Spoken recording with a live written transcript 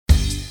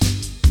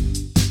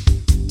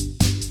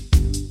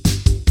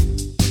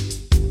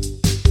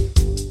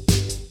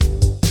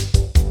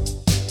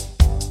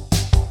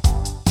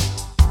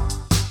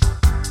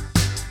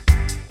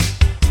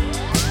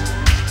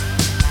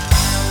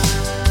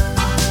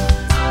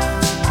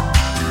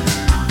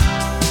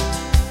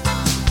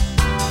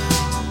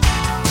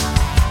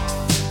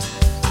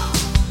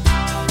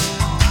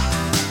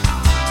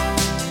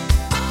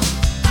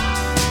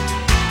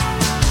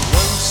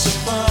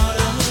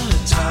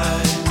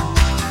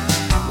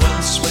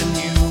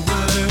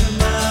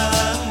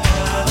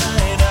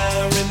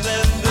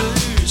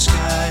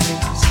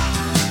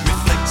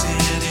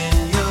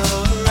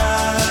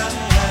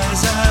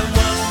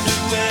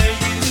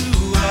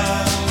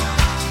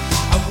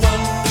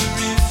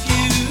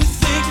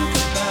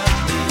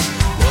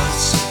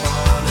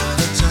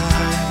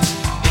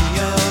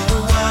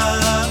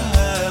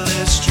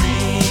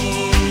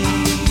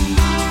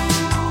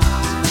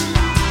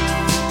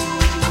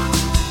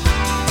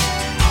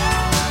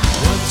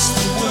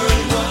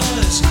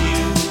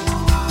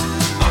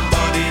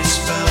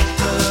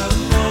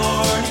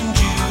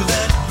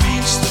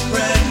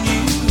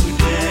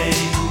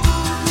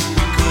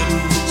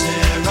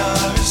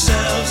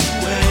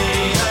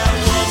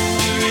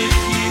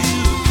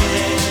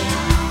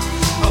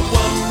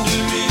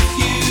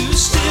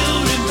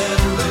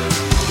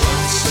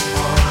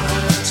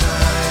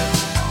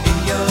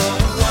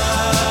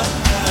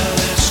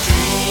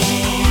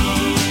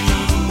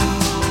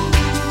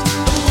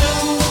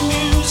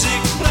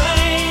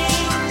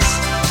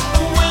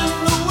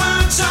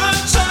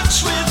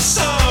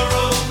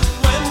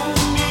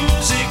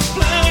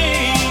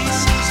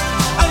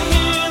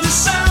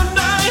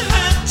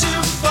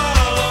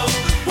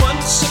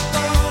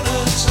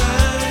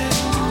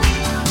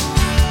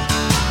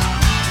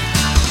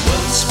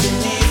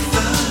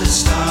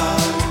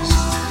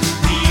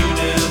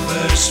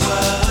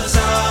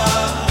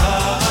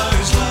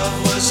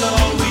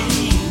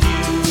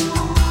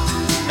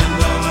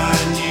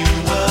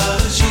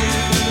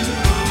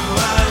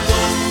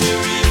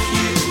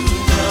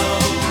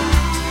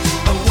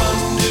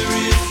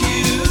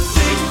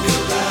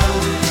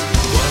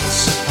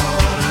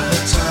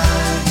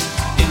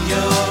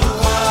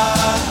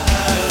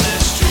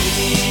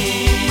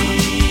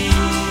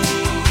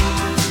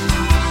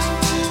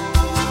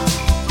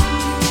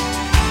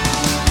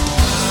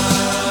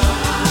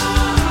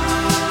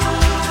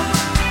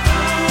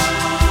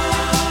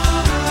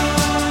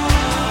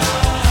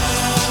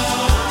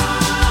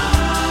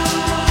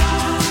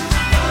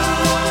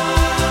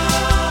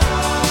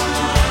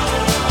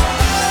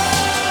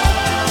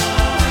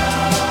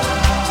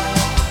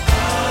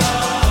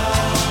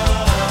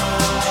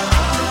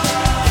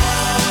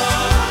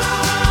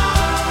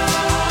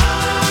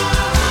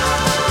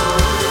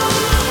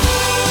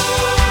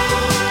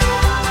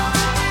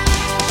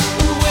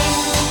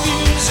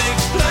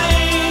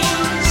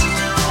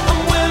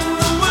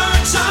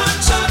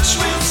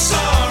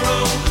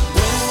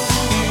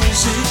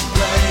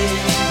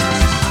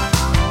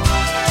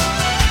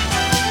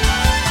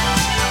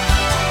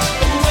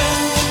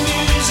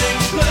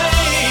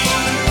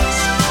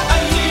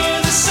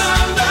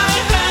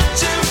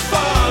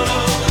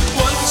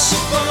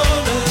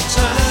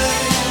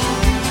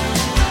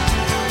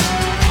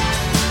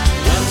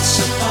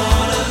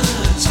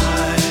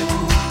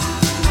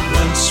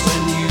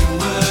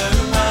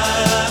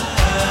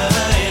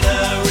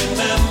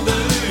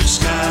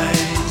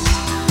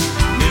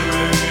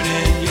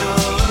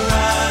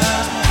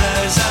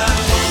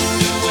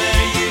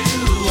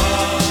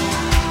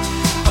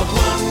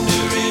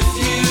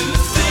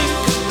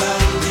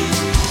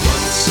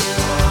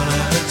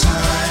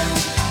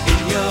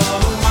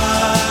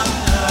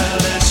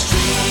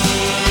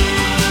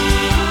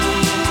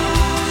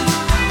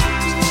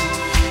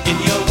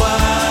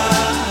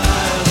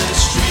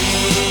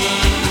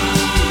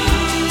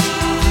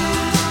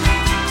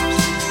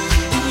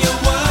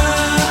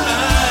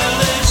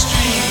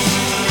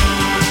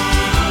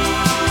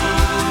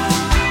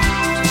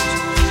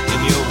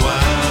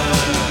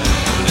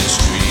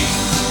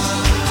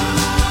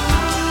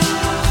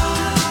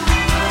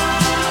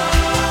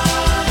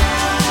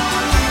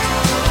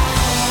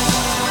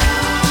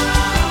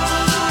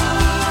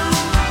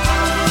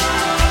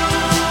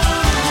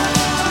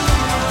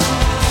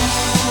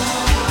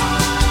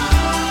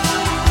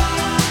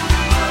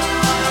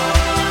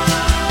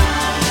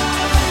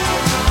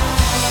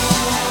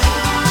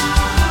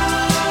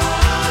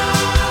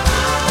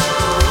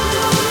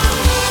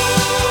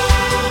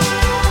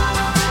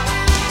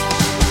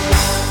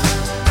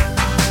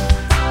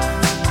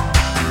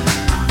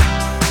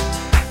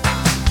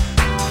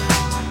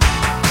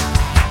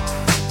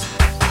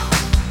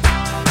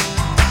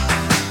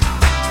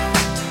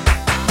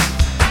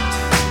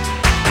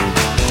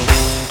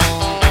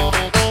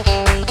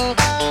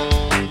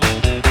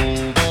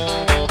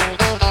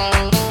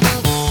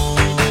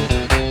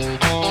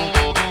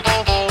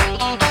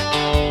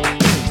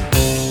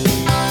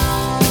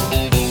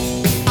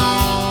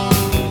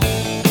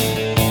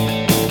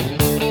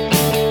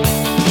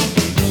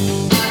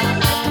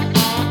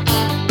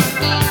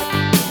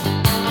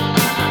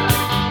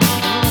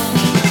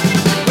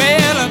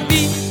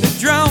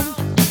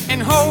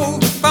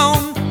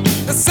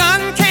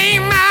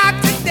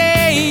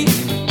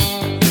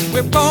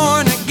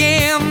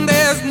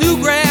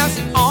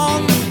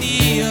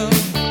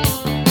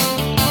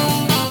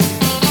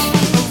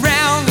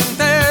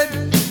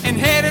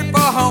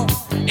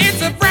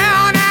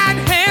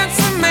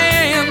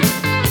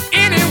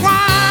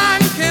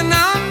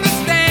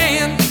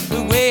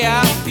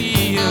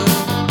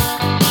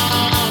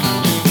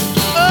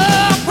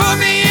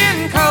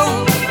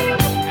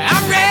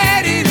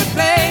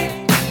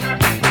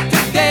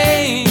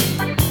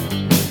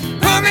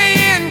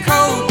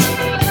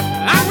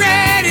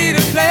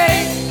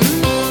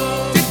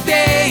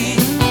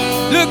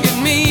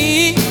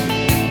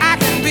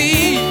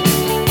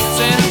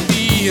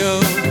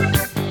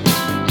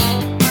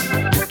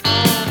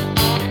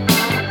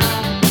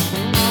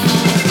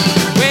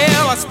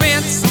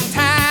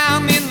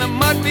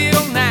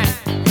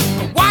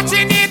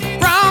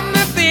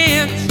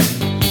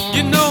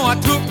I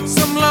took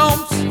some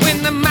lumps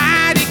when the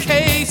mighty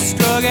case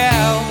struck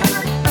out.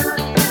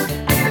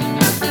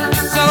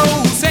 So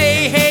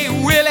say, hey,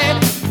 Willie,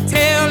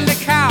 tell the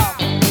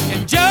cop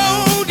and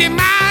Joe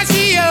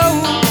DiMaggio,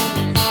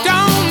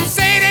 don't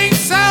say it ain't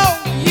so,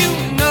 you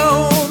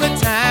know the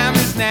time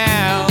is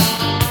now.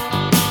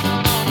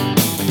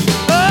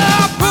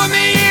 Oh, put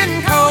me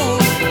in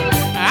cold,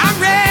 I'm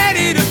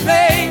ready to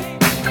play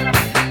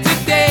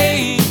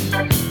today.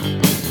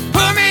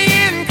 Put me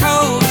in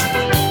cold,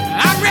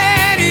 I'm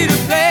ready to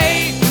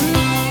play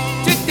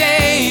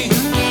today.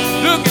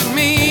 Look at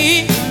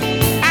me,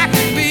 I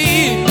can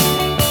be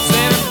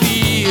center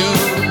field.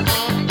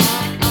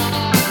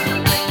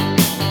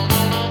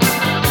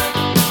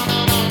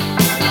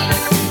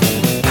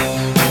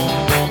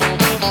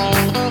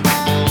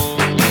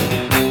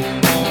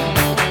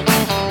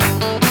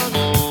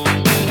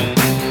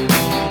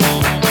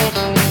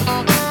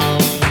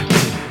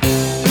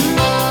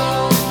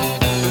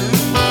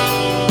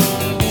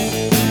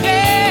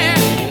 Yeah,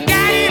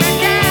 got it, I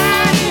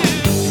got it.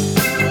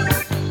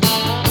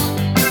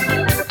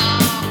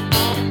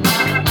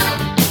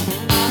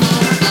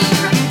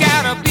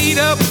 Got a beat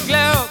up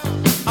glove,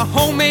 a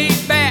homemade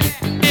bat,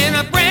 and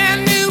a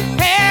brand new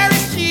pair of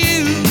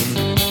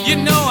shoes. You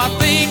know, I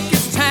think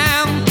it's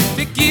time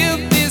to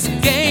give this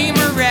game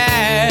a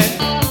ride.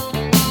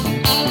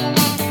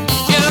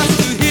 Just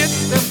to hit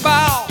the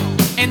ball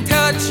and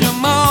touch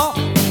 'em all.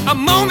 A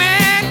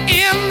moment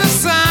in the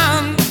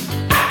sun,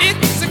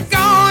 it's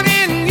gone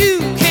and you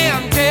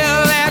can't tell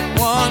that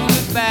one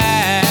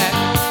goodbye.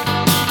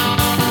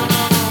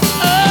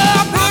 Oh,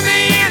 put me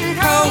in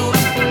cold,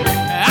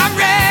 I'm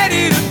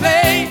ready to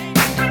play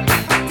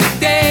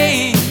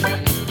today.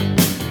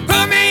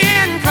 Put me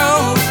in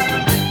cold,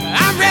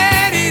 I'm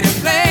ready to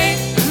play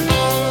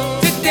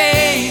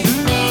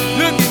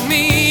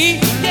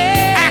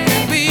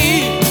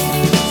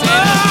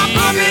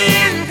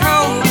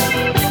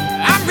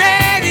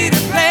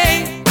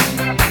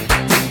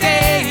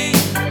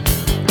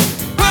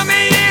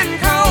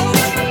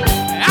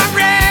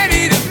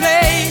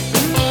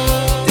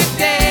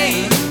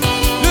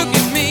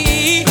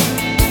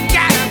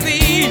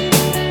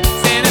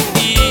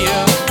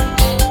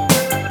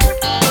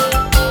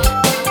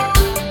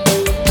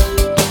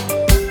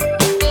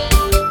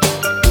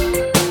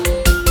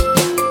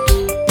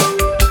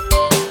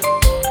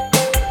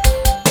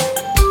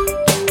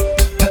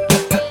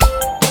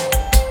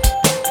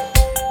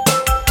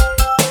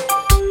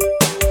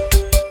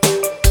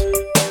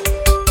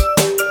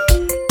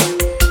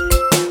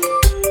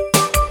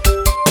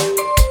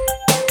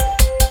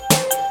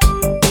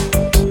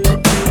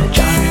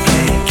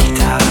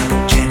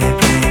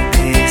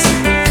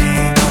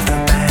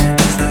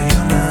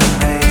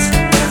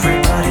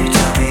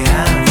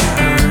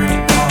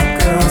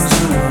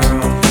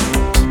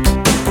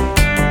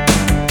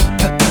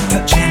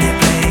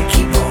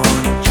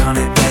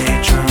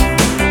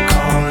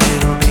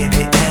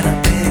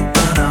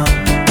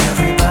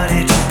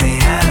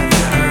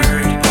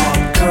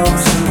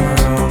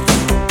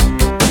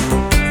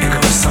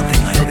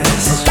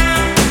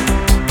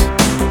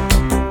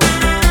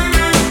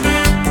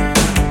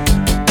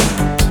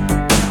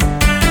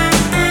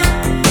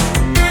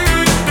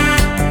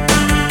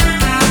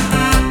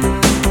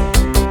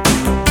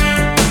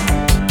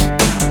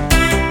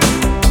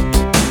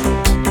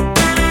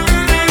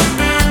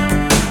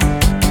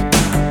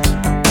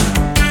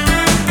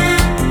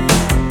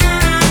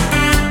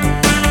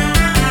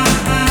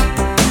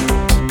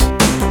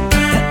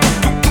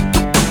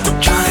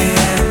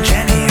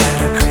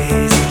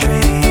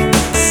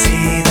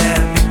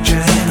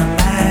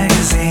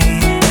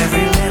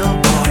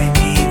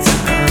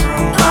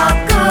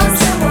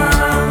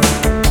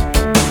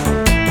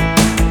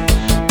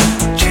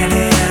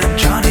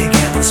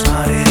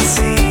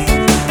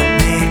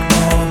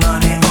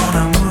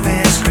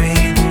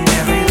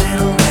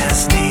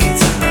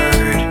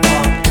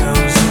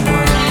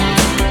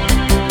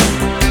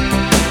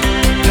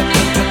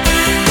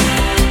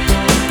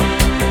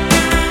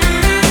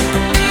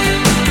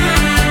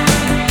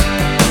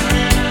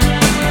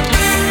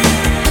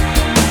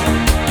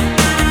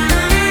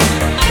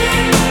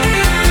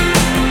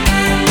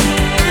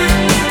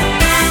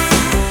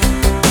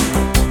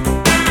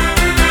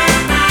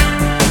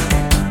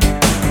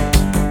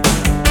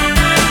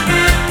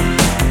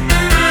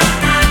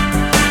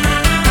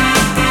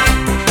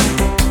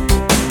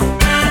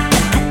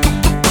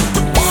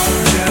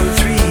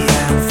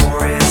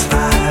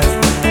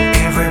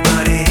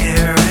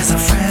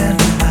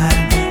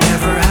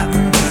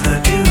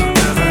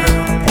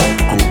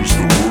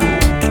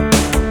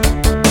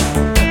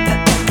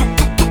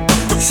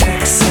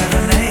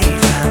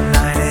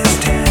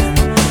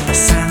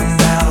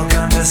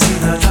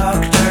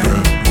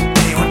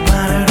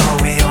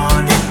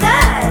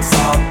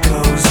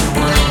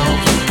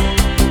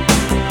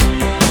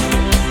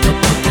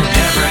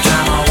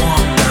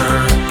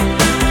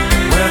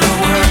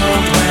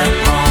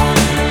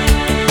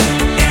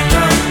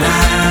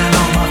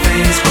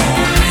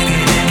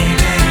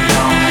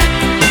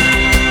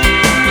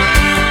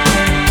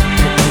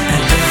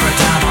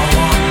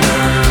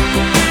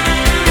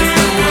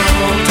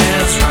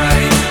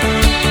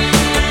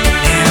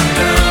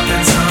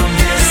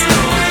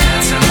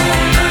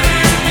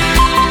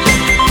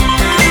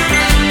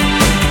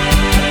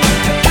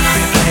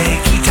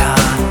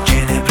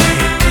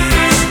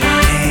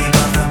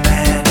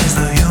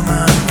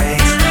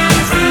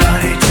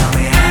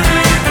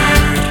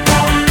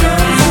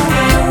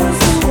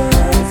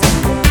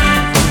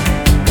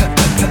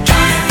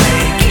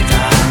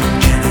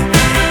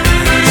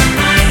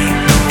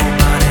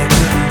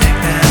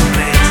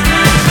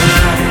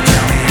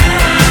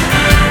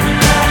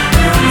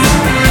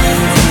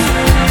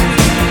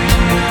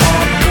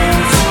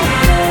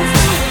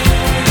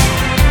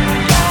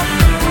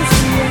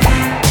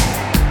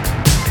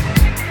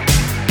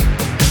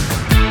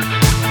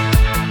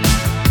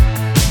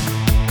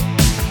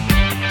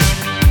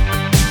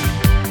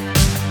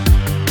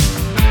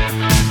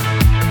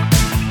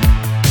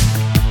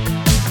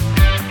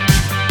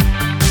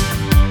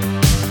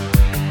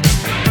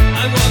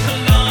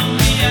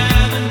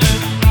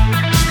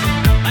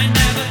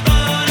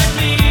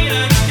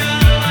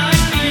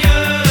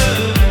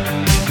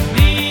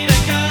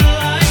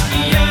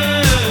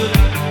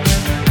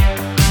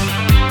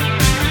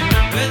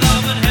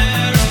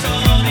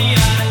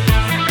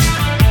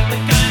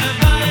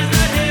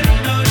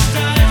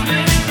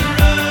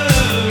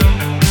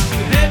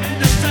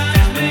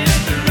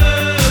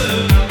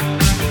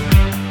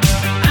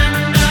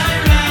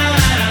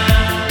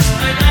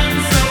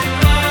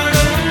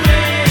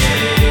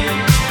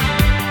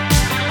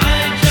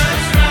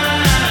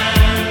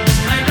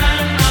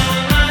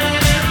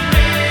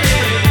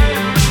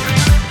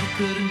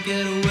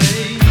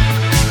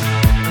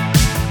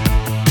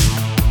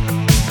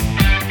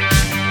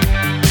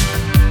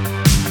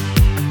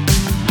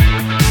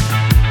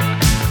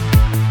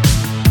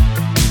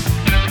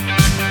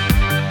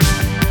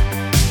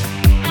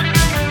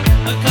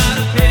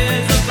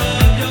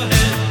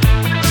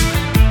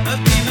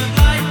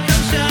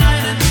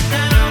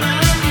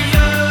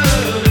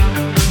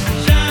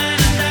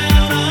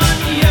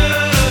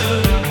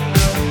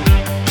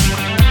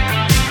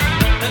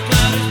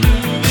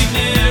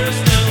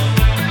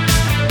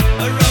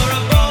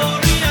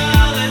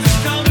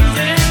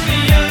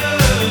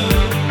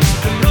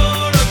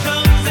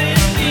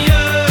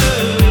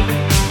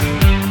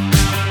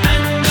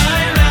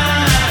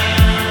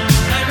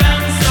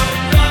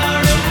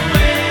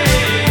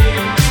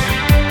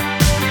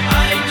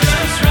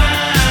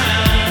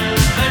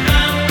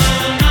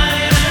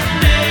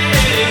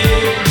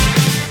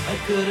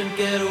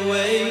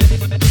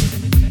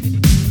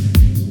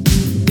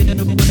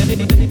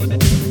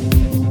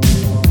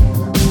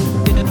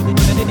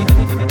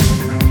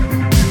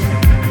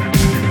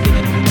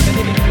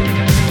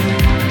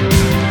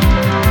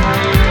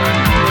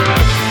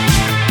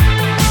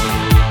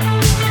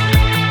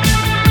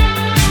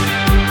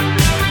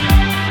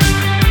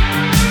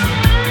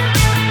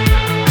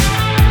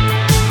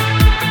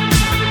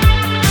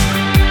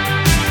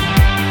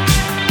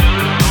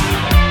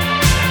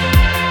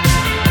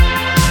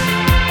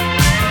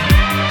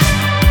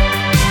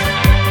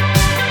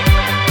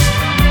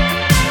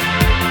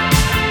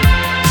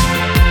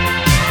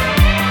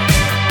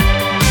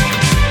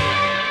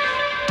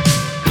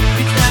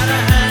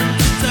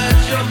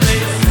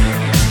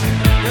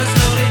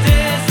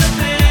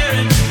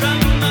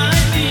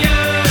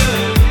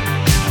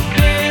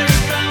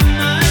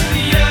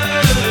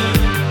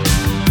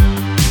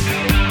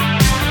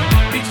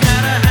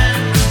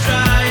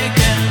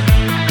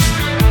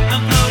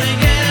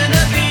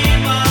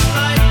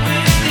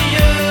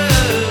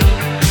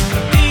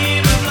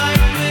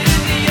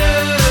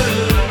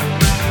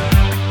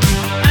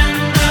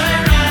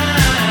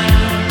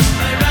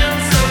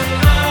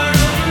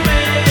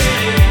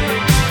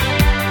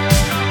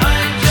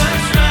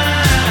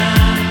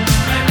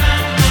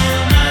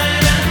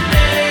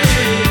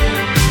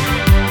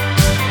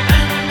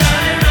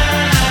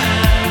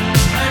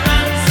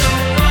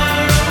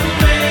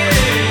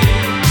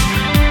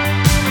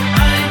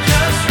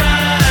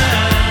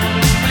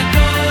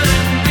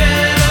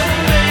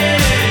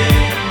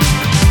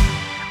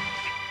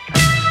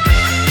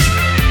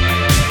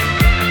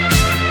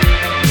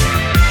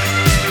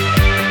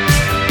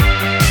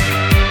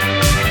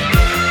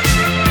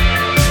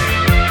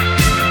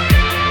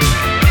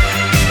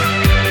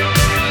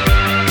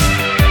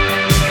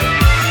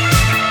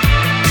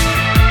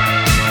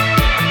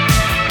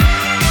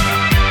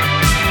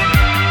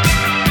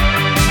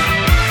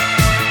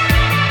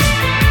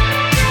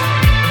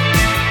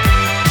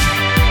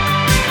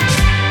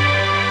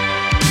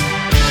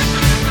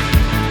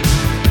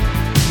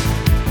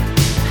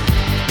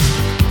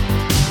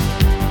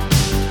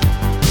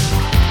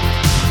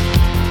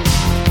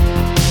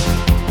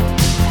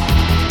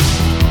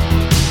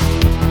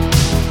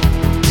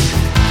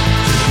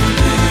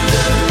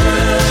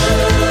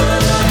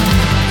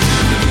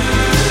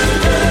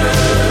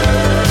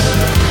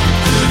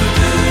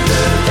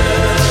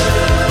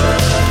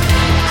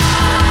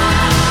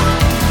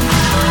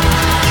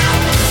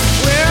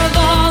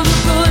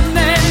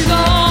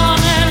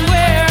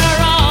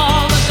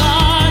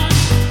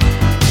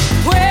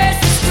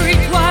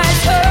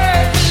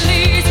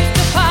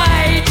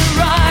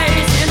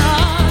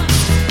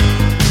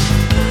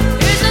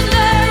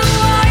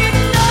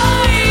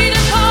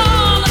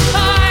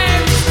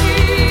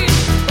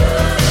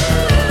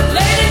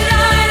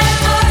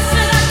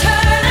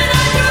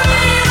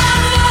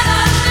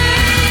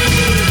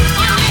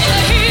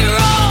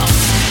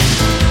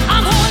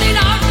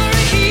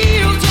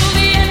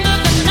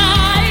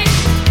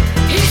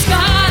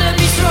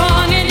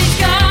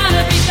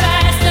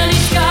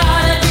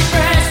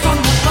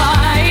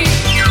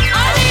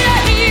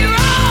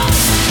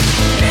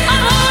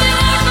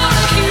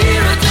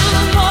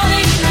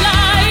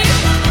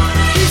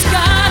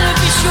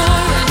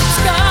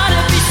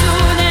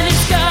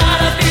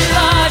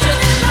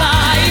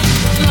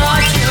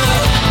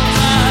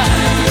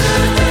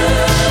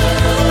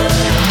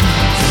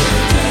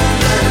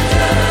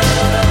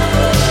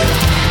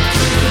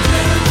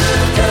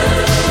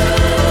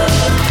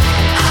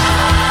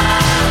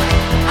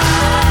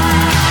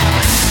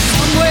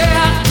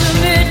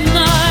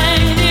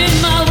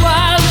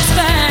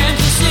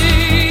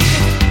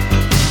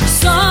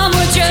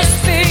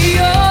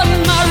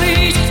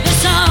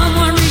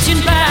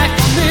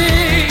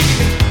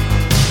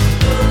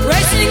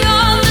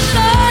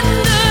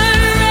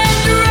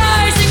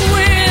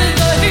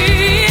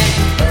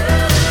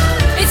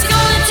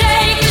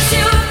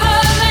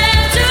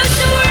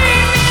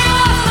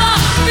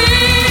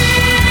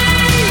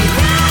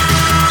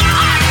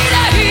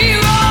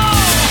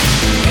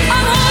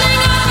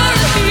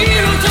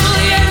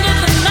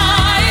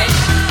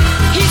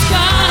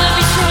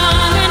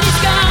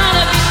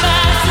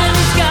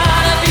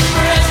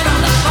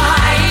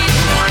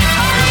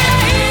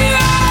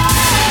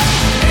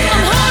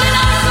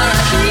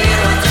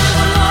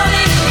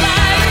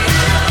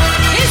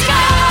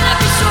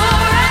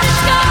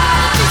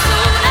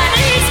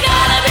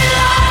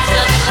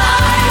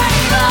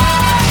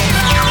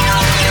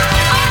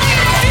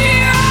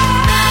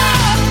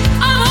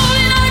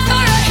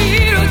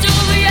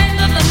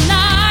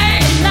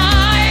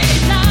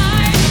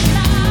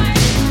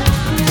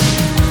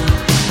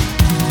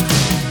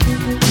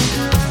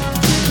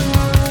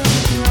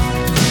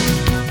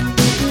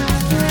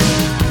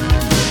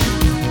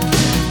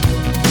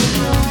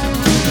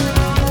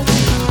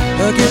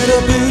I get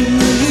up in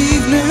the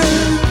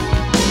evening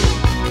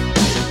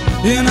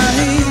and I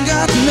ain't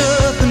got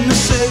nothing to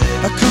say.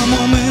 I come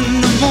home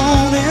in the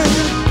morning,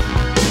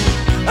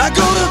 I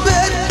go to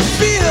bed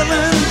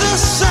feeling the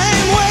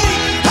same way.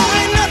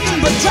 I ain't nothing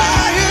but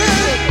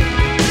tired.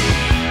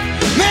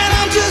 Man,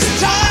 I'm just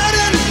tired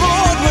and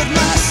bored with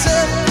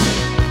myself.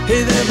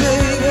 Hey there,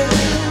 baby,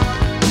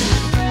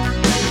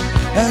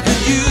 I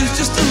could use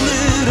just a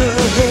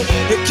little help.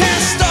 You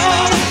can't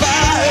start a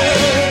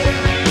fire.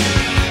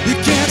 You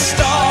can't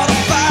start a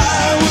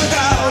fire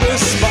without a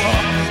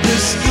spark.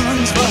 This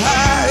gun's for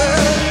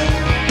hire,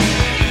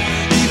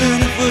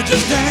 even if we're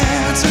just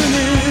dancing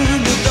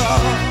in the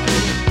dark.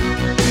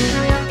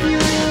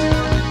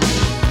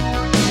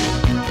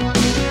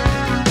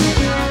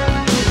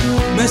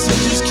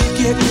 Messages keep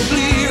getting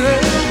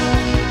clearer.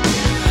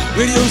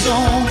 Radio's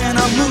on and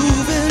I'm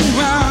moving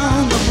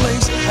round the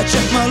place. I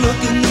check my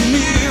look in the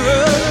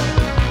mirror.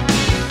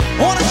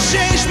 Wanna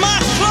change my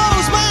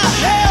clothes, my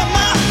hair,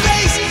 my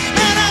face,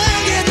 and I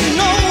ain't getting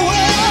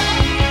nowhere.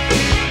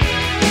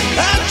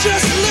 I'm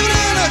just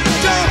living in a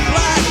dump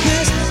like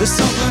this. There's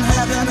something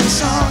happening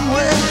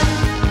somewhere.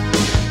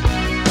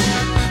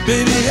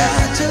 Baby,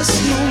 I just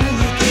know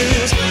that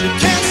this. You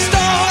can't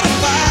start a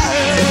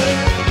fire.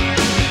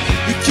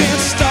 You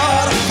can't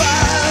start a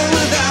fire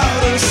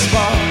without a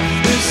spark.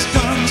 This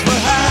gun's for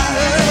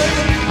hire,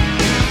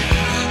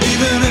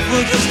 even if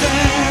we're just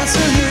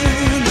dancing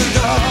in the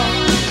dark.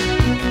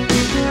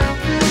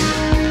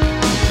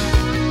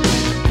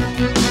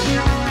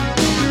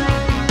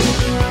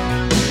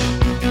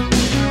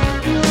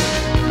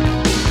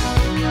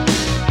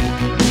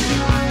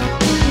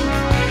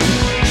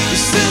 You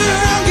sit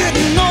around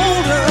getting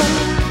older.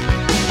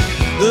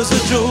 There's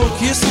a joke,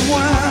 here's some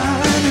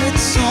wine,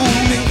 it's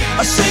on me.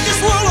 I shake this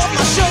world off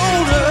my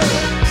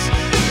shoulders.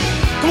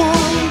 Come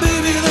on,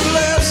 baby, the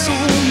laughs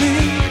on me.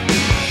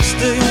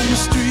 Stay on the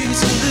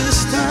streets of this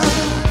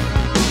town,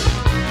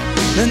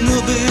 and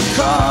they'll be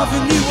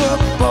carving you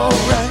up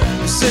alright.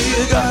 You say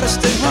you gotta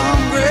stay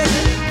hungry.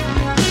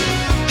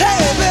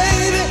 Hey,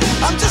 baby,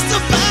 I'm just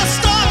about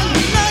starting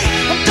the night.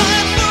 I'm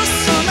dying for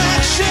some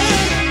action.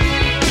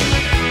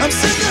 I'm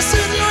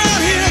sitting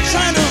around here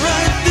trying to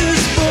write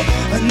this book.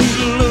 I need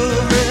a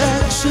love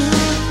reaction.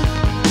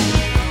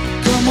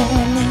 Come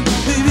on now,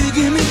 baby,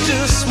 give me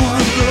just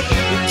one look.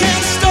 You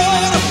can't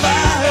start a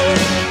fire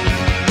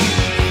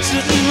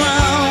sitting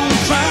around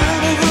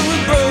crying over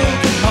a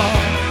broken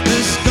heart.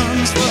 This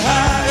gun's for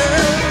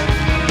hire,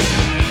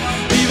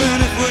 even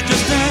if we're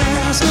just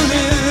dancing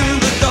in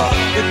the dark.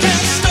 You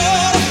can't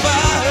start a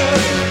fire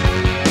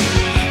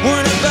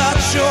worrying about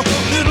your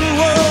little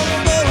world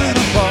falling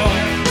apart.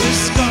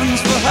 This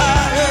gun's for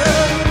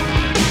hire,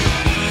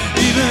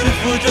 even if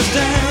we're just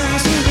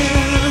dancing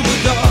in the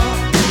dark.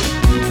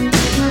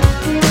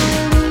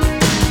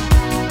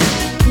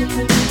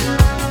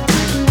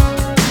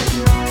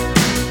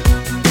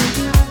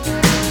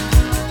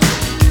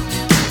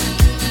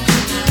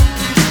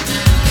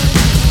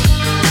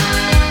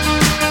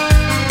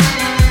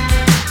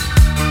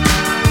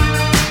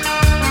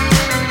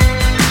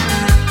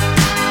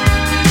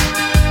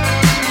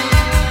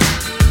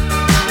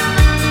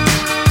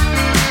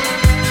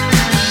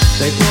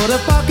 They put a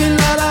parking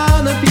lot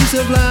on a piece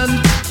of land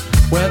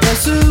where the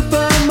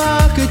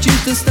supermarket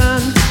used to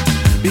stand.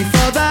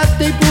 Before that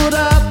they put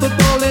up a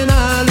bowling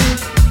alley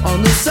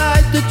on the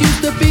site that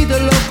used to be the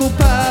local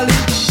pally.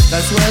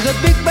 That's where the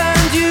big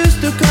band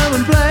used to come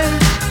and play.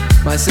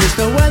 My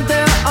sister went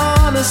there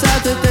on a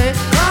Saturday.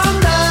 Come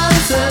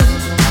dancing,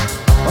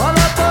 all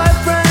her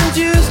boyfriends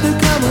used to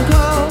come and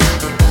call.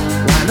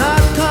 Why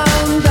not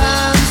come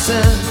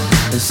dancing?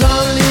 It's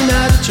only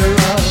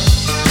natural.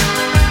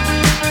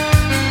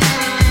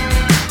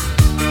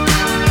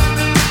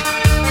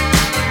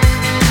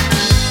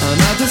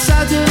 Another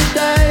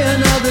Saturday,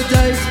 another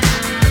date.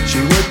 She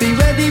would be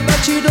ready, but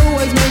she'd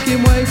always make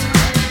him wait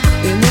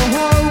in the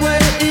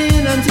hallway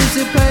in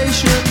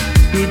anticipation.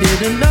 He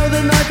didn't know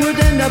the night would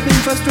end up in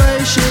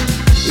frustration.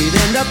 He'd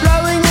end up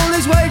blowing all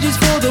his wages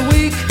for the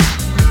week,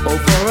 or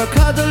for a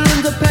cuddle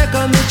and a peck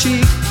on the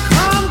cheek.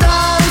 Come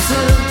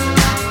dancing,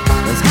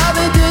 that's how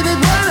they did it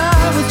when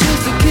I was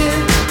just a kid.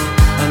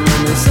 And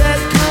when they said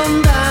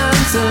come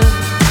dancing,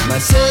 my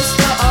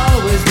sister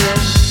always did.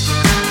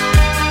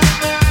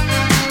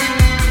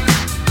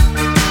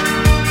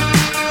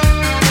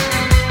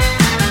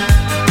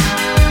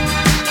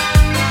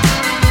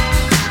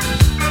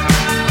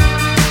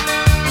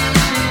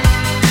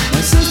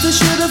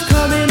 Should have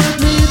come in at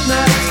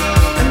midnight,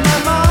 and my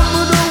mom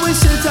would always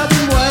sit up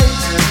and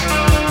wait.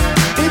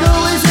 It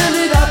always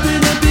ended up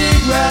in a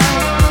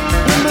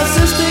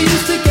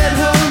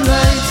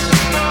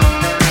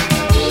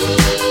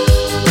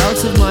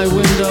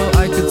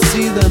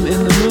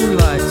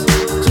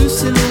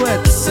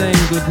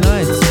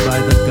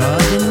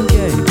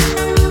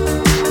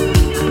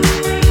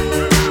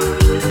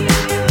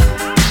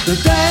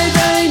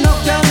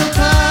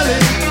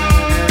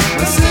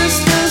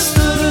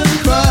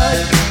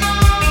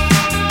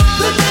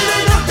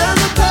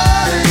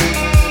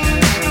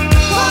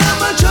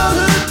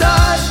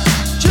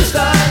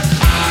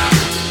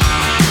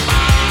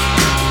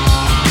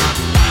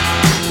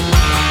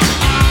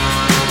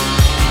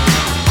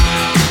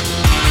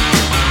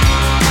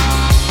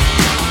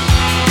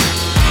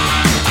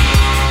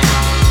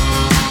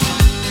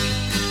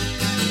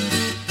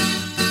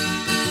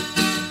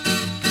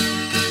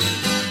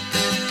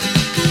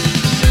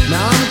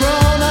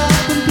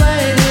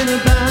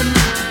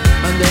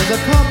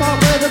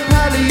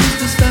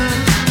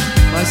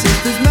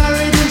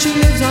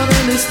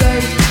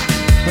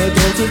Her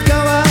daughters go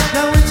out,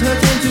 now it's her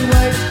turn to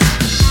wait.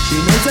 She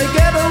knows they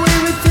get away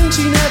with things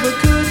she never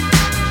could,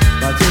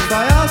 but if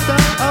I asked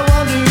her, I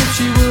wonder if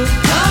she would.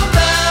 Come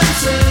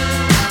dancing,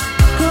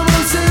 come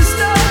on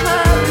sister,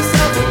 have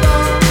yourself a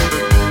ball.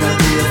 Don't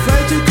be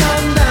afraid to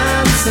come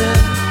dancing,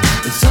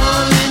 it's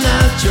only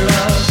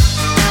natural.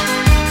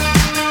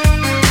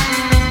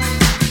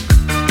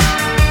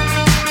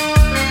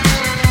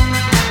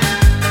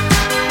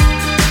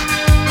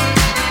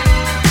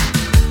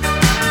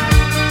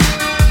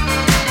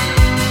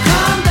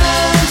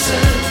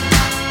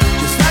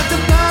 Just like the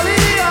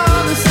party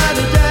on a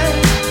Saturday,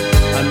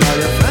 I know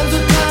your friends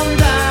will come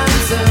down.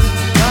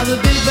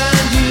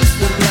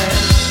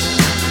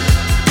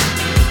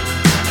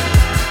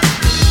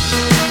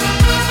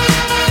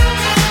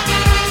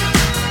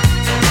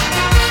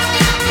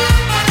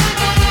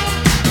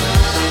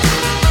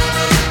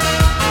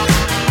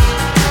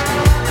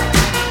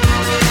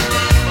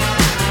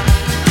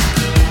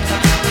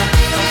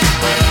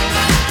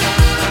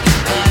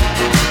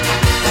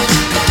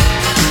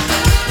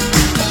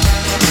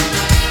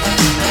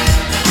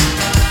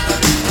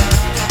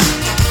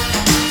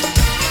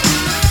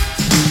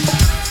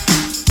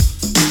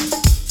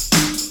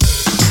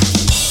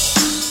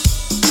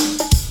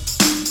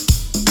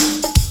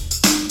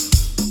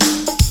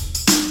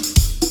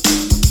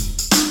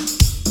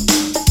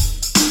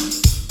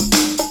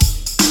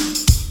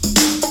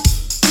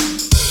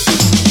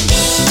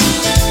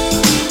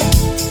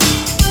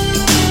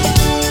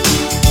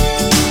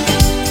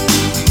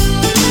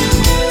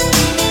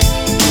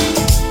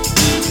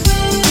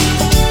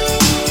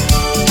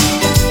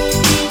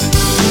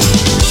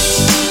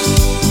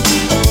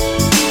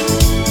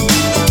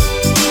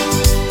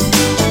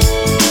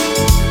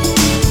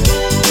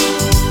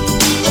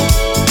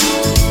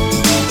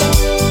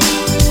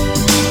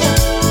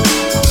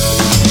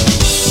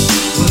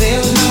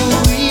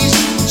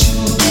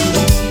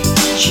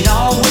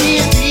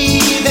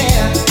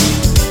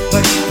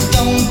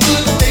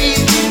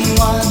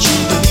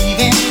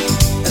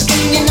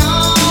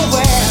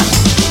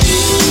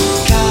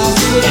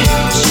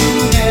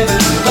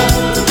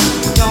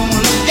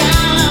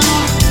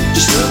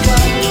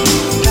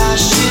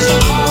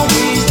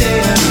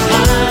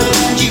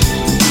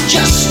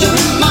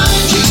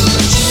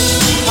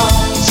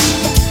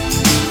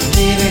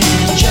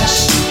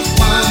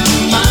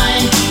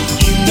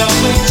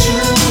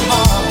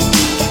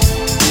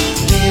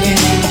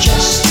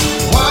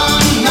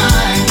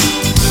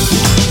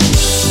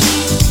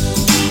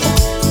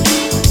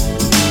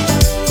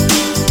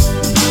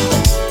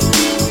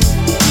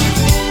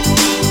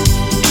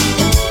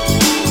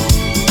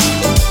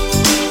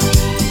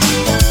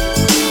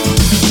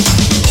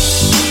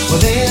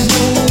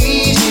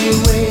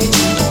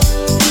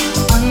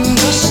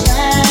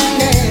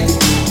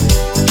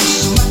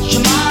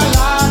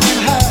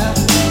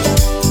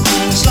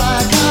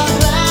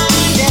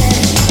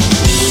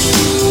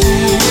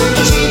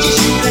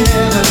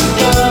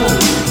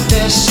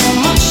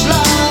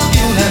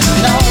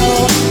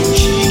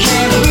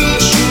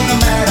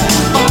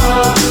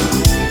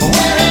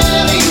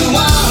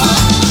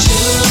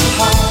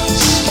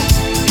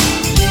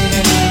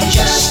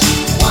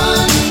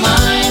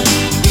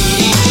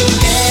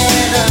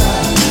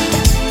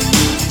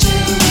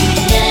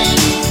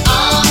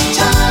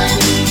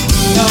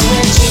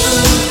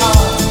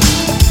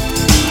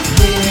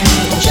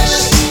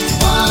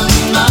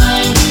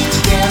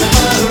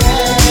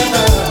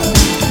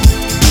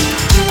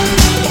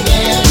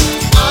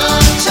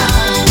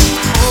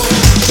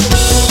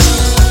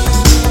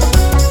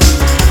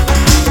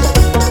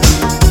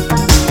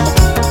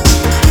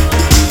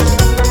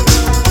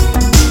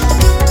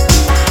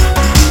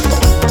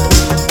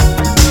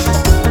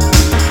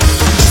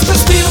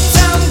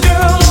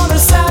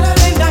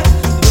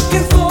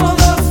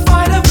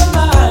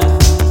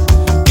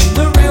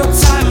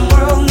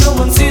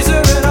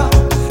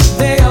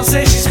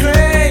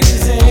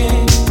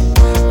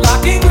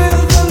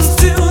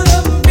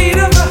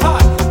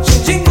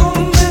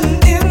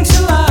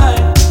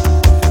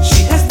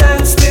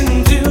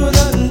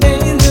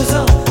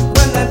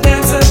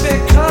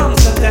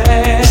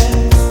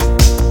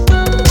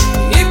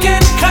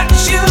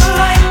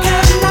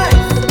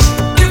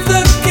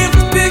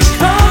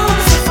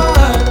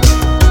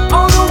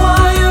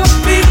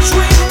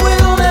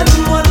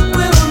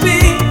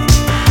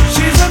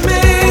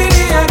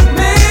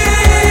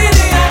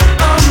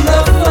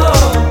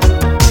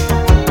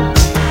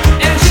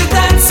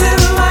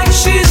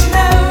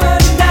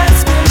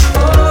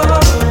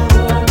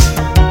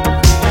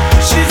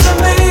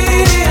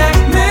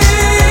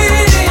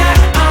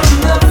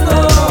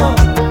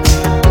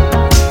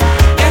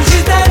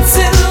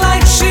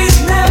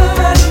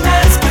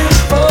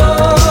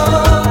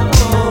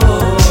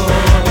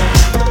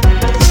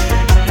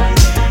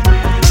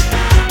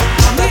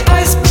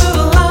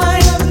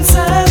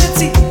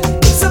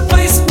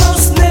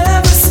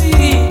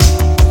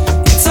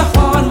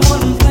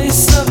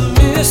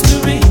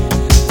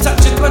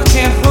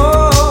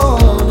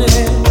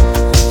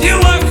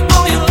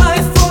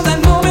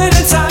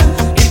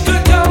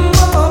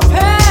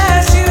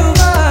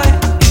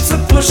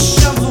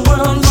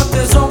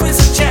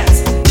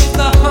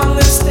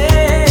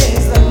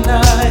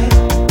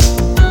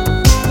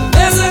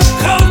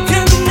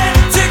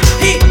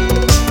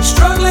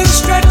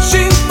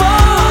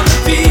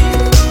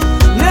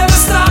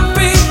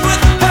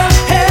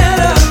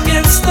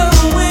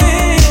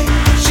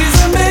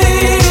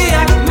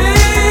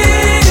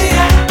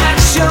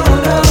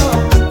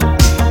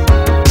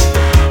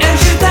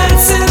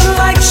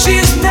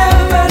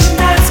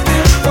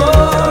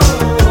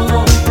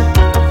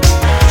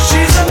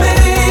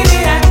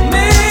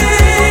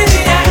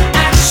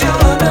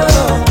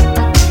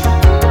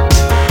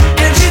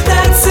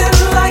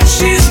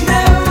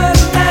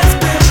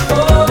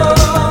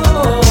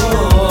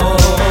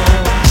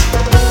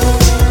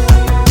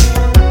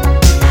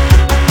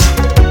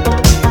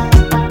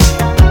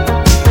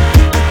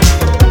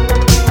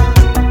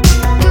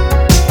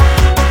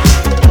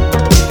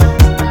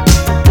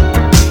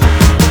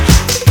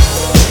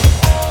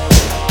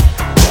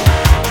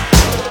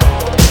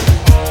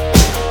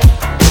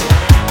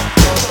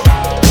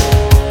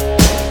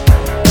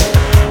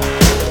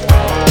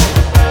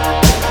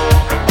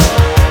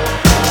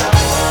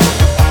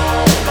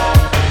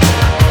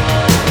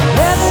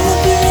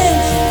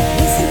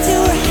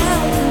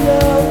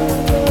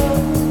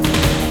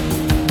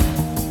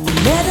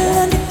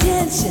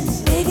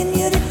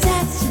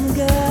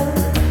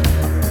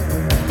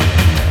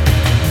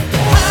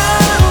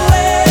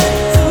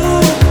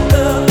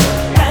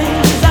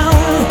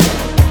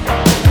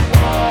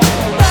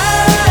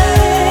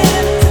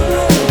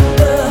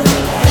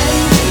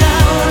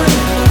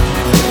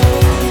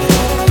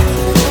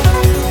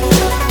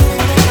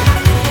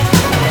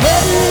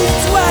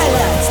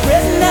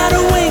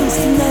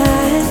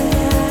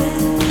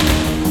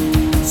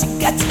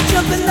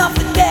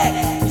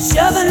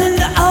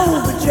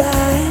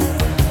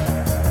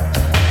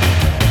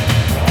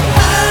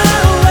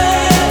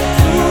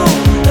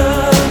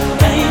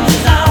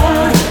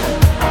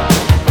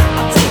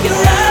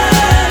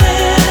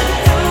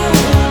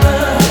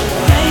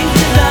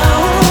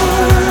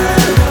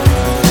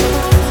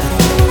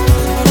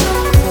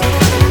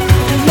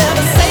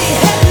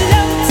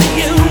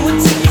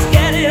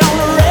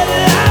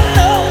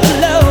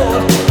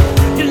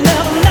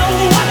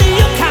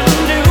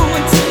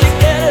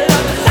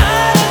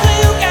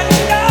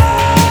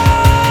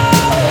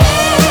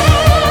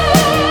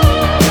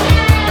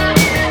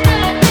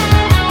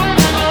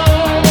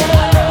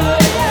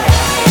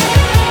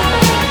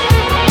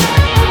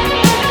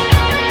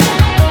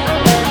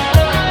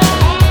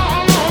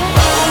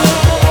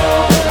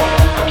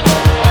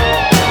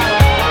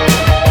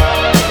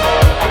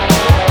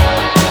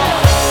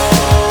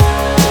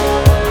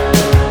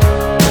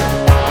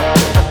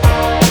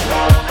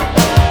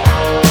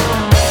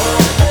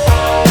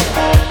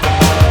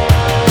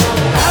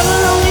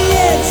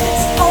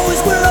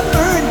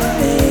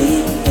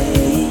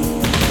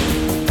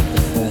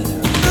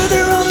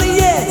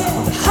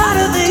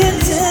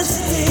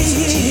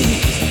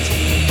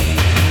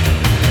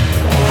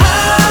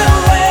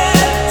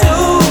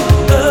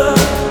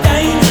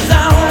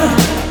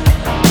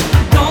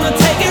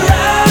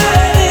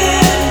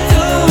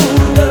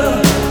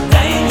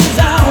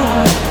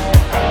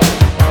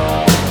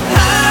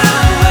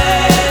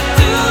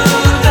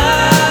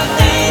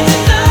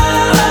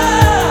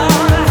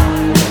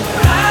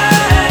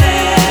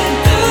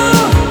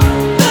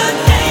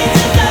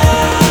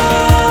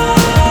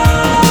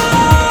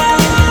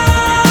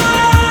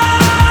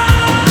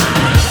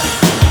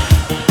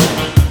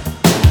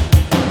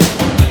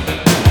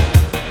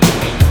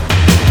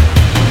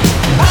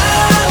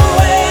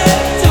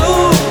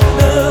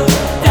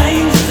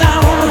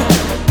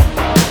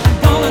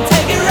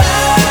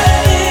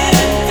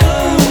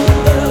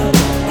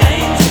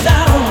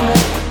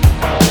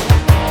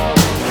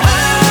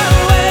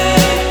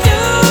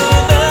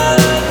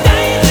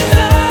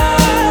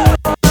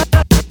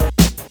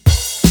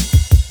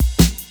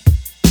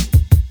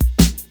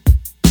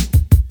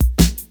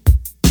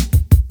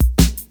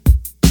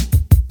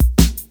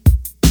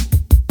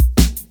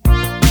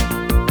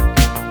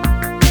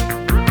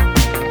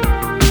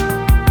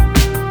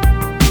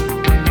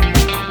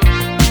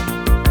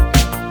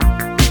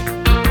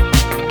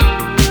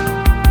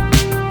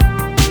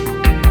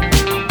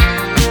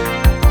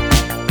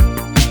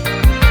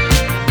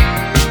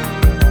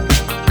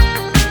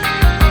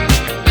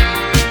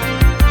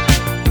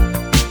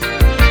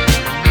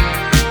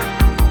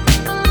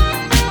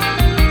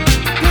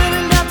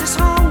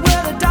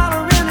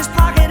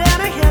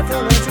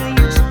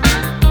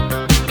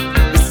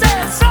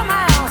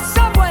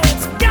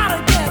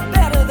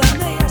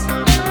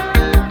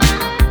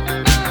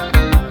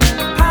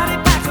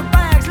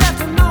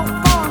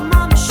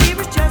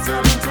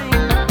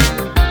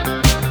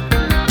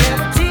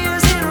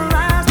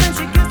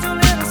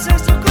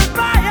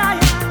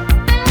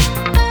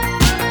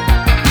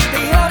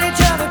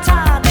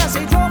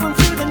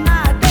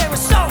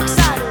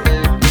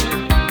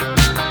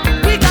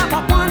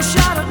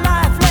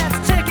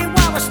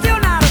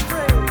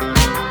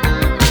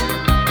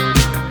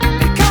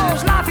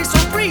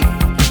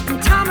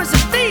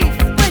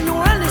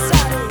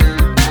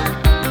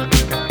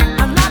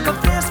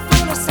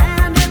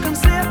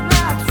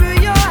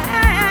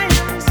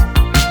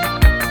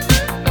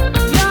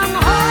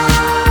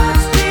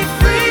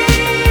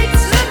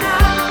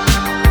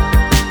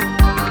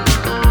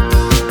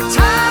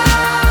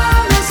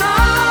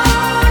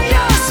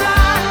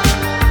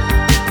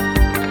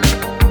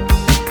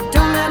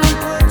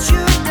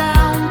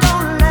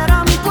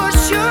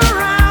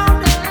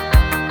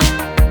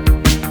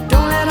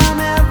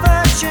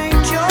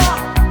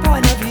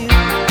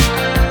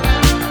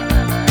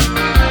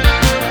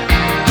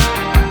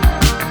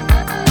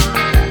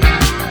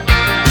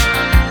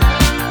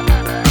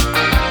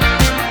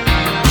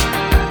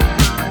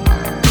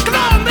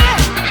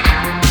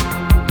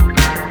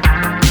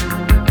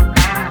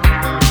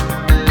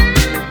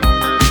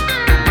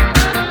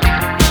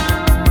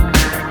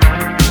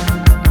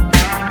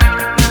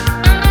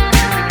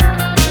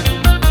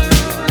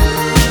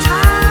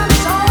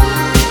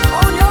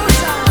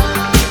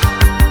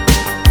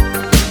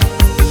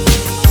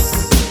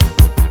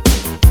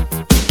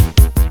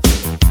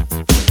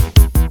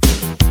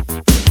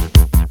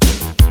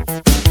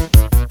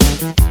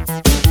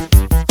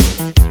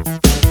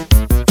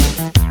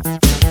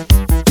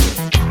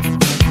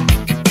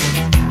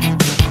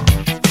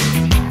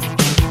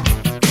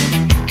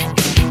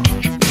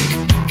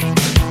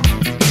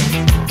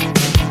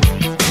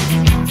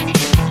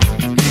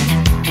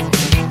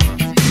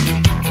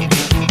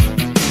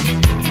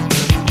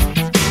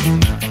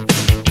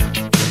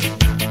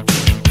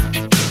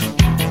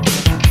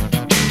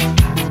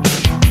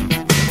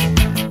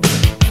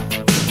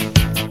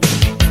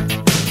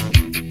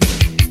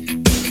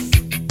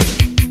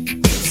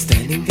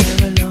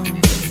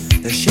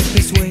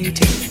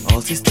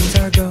 all systems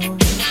are go.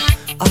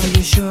 Are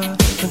you sure?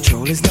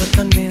 Control is not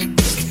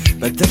convinced.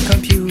 but the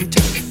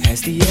computer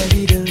has the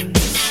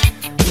evidence.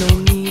 No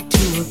need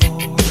to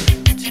abort.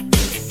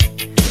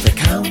 The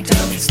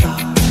countdown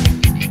starts.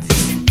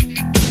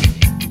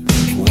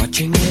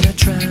 Watching in a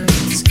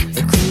trance,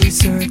 the crew is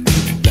certain,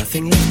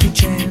 nothing left to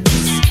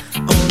chance.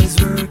 All is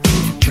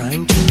working,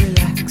 trying to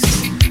relax.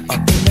 Up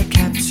in the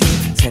capsule,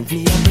 sent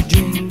me up a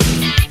drink.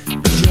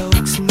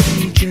 Jokes,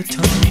 Major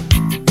Tom.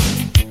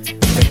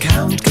 The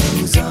count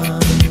goes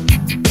on.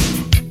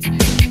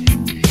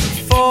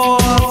 4,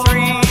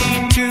 3,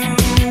 2,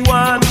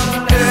 1.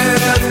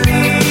 Earth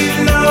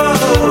below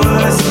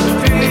us,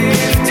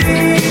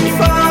 drifting,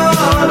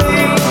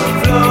 falling,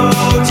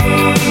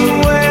 floating,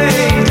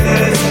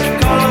 weightless,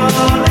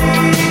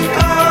 calling,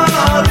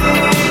 calling.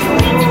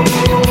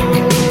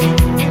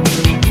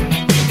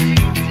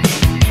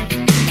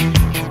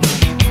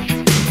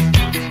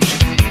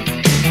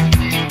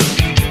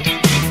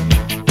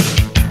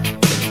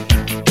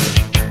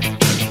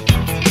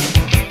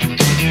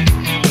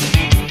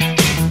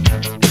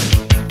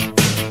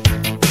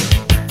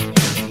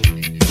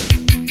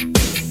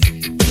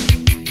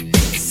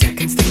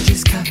 Second stage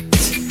is cut.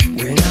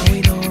 We're now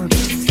in orbit.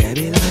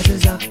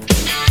 Stabilizers up.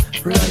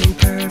 Running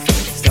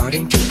perfect.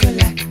 Starting to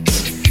collect.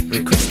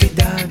 Requested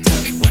data.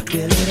 What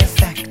will it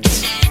affect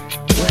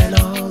when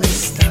all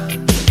is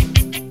done?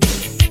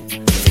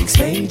 Thinks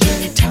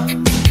Major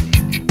Tom.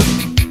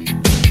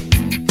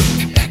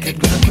 Back at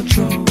ground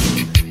control.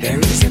 There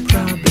is a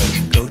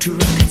problem. Go to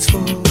rockets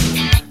full.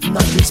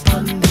 Not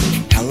responding.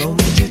 Hello,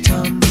 Major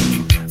Tom.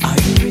 Are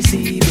you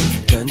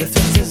receiving? Turn the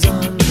thrusters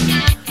on.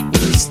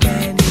 We're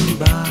standing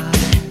by.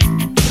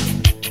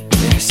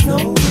 There's no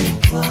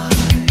reply.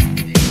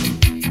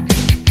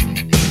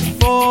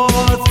 4,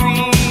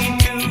 3,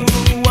 2,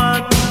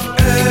 1.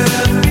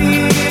 Earth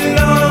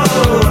below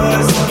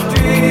us,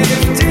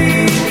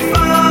 drifting,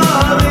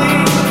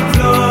 falling,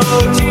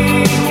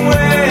 floating,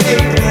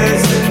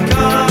 weightless,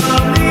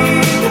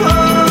 coming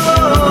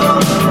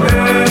home.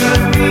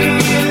 Earth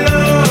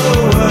below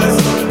us,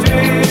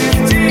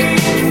 drifting,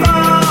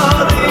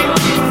 falling,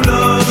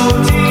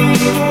 floating,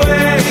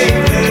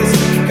 weightless,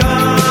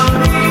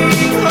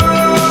 coming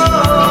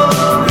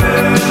home.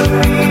 Earth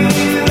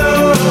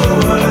below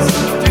us,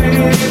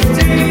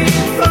 drifting,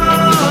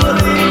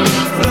 falling,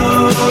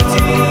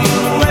 floating,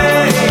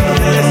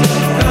 weightless,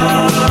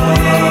 coming,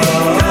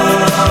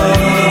 coming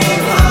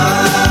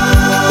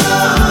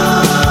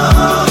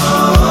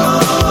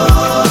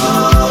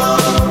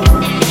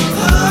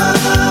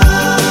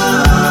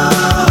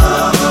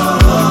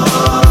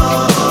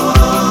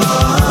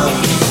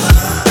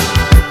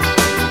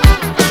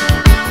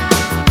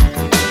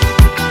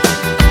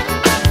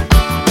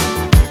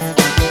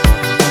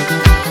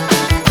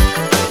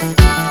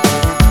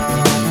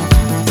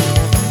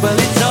Well,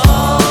 it's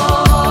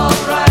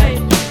alright,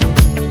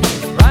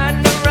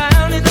 riding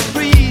around in the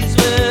breeze.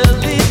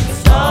 Well,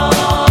 it's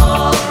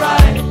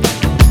alright,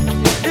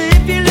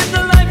 if you live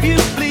the life you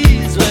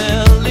please.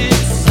 Well,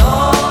 it's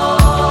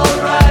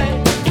alright,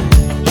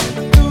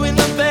 doing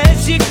the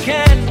best you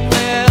can.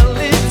 Well,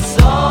 it's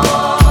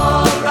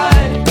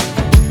alright,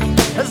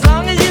 as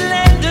long as you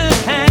lend a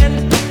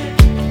hand.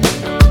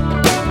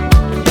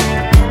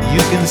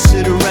 You can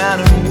sit around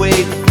and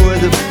wait for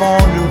the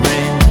phone to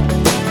ring,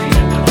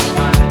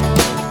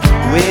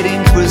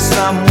 waiting for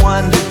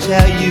someone to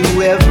tell you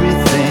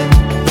everything.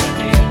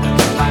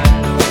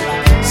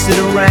 Sit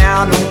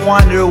around and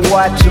wonder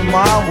what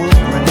tomorrow will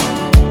bring.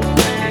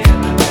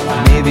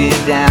 Maybe a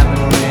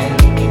diamond ring.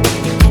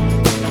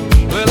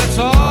 Well, it's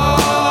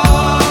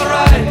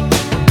alright,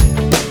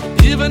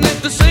 even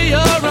if they say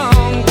you're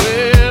wrong.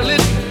 Well,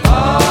 it's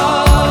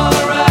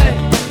alright,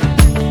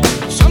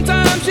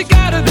 sometimes you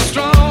gotta be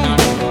strong.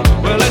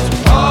 Well, it's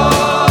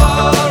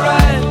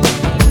alright,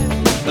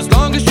 as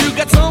long as you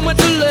got somewhere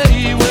to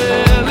lay.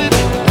 Well,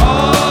 it's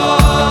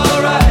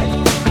alright,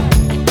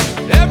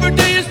 every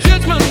day is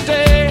Judgment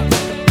Day.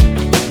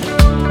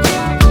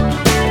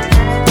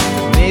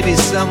 Maybe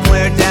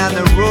somewhere down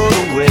the road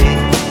away,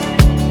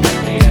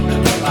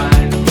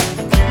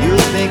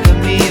 you'll think of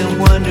me and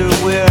wonder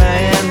where I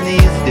am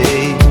these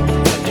days.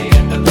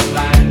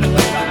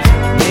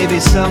 Maybe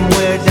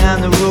somewhere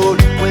down the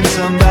road when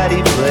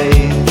somebody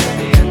plays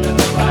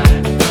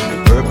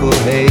Purple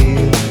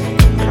Haze.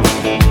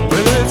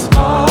 Well, it's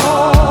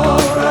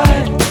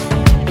alright,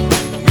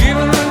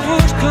 even when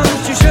push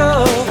comes to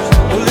shove.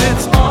 Well,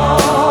 it's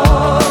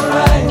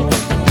alright,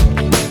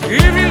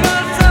 if you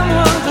got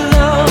someone to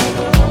love.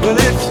 Well,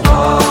 it's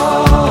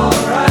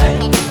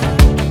alright,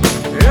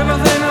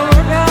 everything will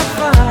work out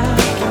fine.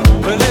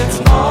 Well, it's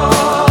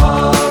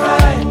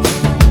alright,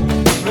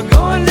 we're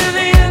going to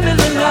the end of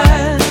the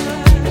line.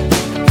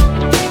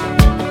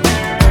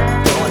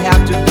 Don't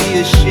have to be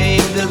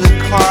ashamed of the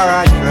car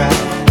I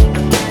drive.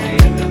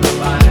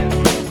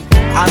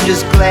 I'm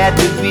just glad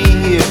to be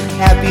here,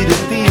 happy to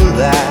feel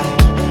that.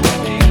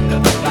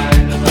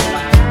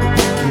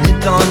 And it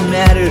don't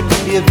matter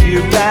if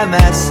you're by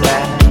my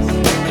side,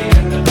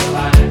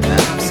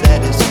 I'm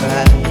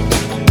satisfied.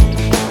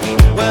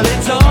 Well,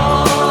 it's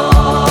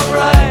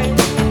alright,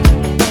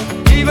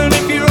 even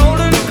if you're old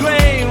and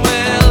gray.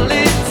 Well,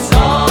 it's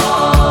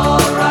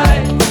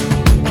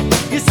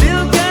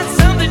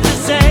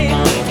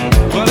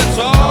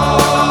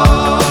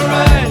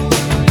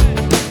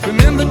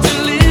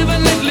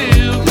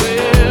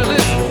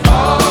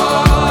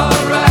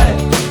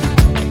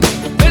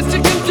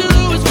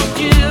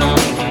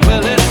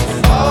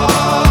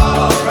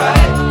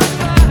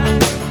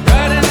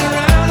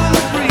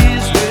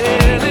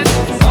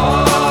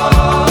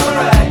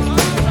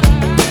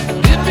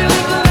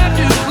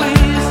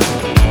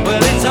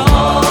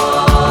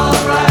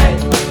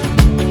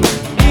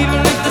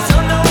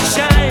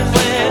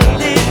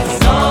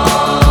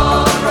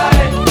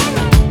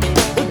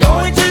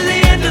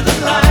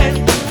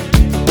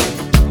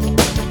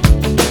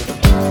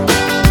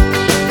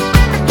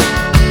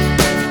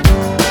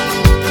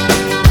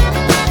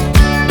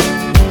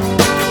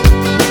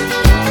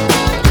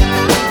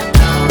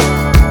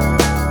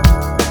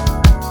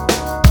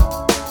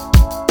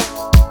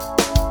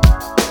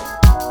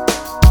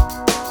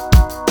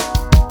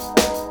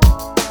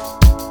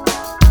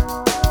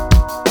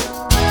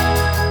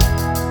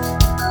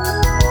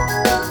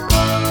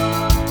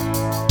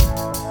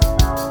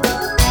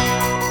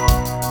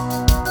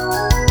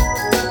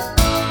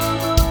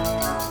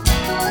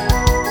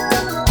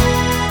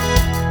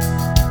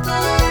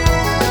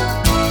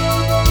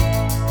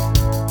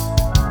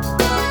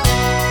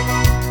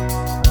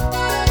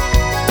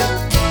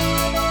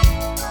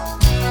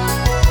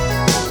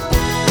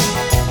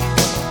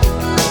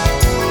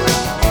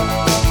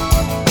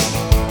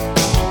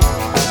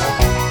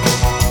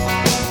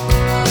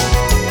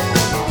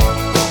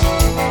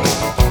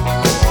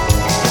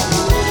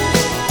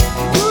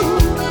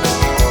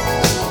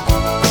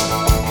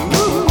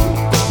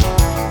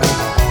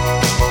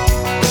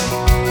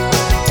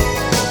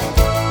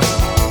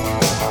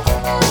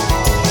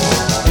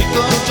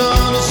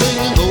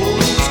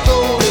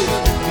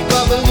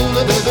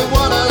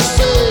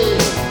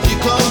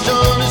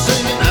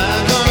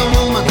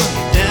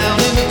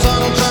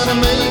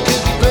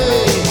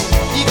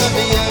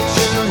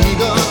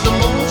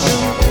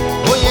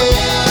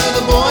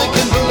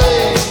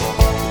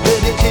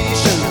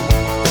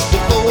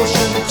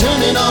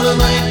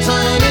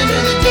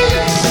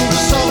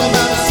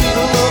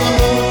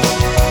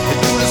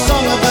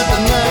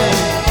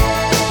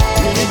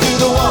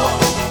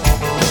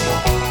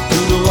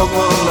walk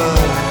on love.